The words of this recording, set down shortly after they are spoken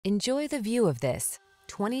Enjoy the view of this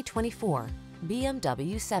 2024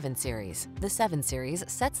 BMW 7 Series. The 7 Series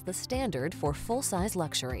sets the standard for full-size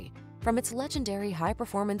luxury. From its legendary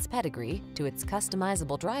high-performance pedigree to its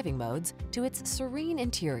customizable driving modes to its serene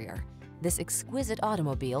interior, this exquisite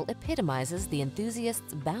automobile epitomizes the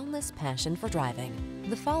enthusiast's boundless passion for driving.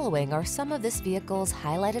 The following are some of this vehicle's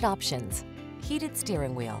highlighted options: heated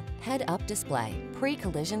steering wheel, head-up display,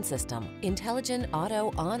 pre-collision system, intelligent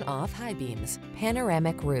auto on-off high beams,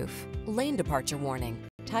 panoramic roof, lane departure warning,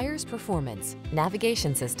 tires performance,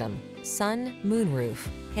 navigation system, sun, moonroof,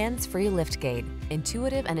 hands-free liftgate,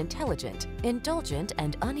 intuitive and intelligent, indulgent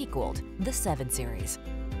and unequalled, the 7 Series.